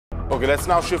Okay, let's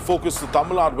now shift focus to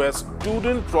Tamil Nadu, where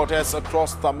student protests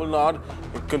across Tamil Nadu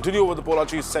continue over the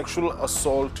Pollachi sexual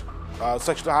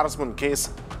harassment case.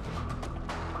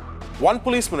 One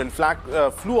policeman, in fact,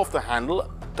 flew off the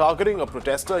handle, targeting a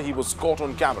protester. He was caught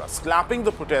on camera, slapping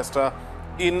the protester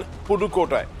in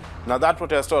Pudukkottai. Now, that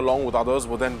protester, along with others,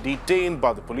 were then detained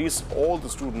by the police. All the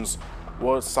students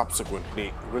were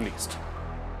subsequently released.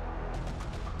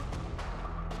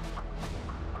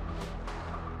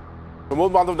 Pramod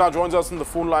Madhav now joins us on the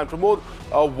phone line. Pramod,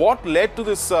 what led to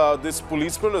this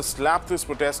policeman to slap this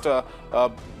protester?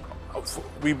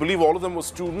 We believe all of them were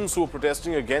students who were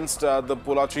protesting against the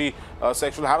Pollachi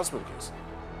sexual harassment case.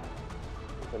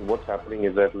 And what's happening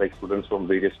is that students from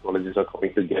various colleges are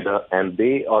coming together and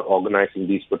they are organizing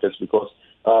these protests because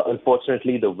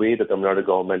unfortunately the way the Tamil Nadu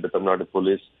government, the Tamil Nadu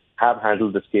police have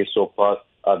handled this case so far,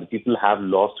 the people have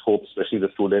lost hope, especially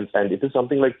the students. And it is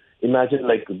something imagine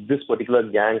this particular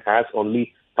gang has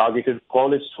only targeted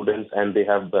college students and they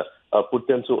have put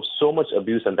them through so much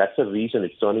abuse, and that's the reason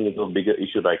it's turning into a bigger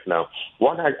issue right now.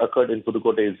 What had occurred in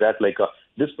Pudukkottai is that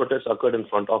this protest occurred in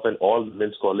front of an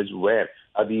all-women's college where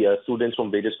the students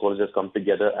from various colleges come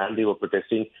together and they were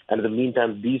protesting. And in the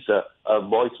meantime, these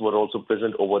boys were also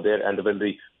present over there. And when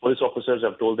the police officers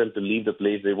have told them to leave the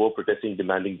place, they were protesting,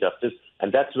 demanding justice.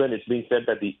 And that's when it's being said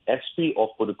that the SP of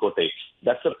Pudukkottai,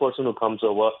 that's the person who comes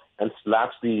over and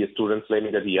slaps the students,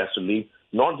 claiming that he has to leave.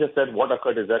 Not just that, what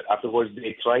occurred is that afterwards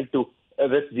they tried to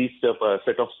arrest these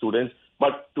set of students,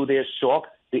 but to their shock,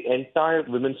 the entire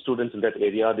women students in that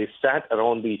area, they sat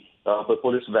around the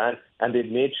police van and they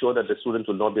made sure that the students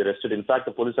will not be arrested. In fact,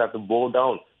 the police had to bow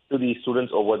down to the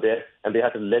students over there and they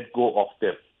had to let go of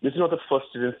them. This is not the first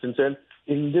incident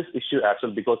in this issue as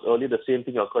well, because earlier the same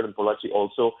thing occurred in Pollachi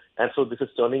also. And so this is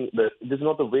this is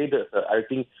not the way the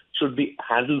acting should be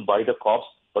handled by the cops.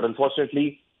 But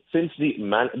unfortunately, since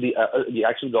the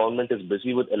actual government is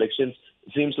busy with elections,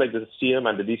 it seems like the CM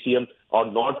and the DCM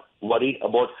are not worried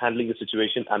about handling the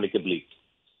situation amicably.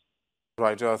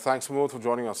 Right. Thanks, Pramod, for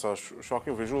joining us.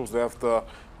 Shocking visuals there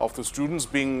of the students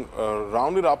being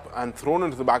rounded up and thrown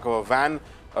into the back of a van.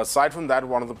 Aside from that,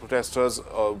 one of the protesters,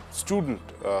 a student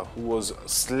who was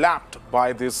slapped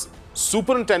by this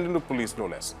superintendent of police, no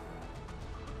less.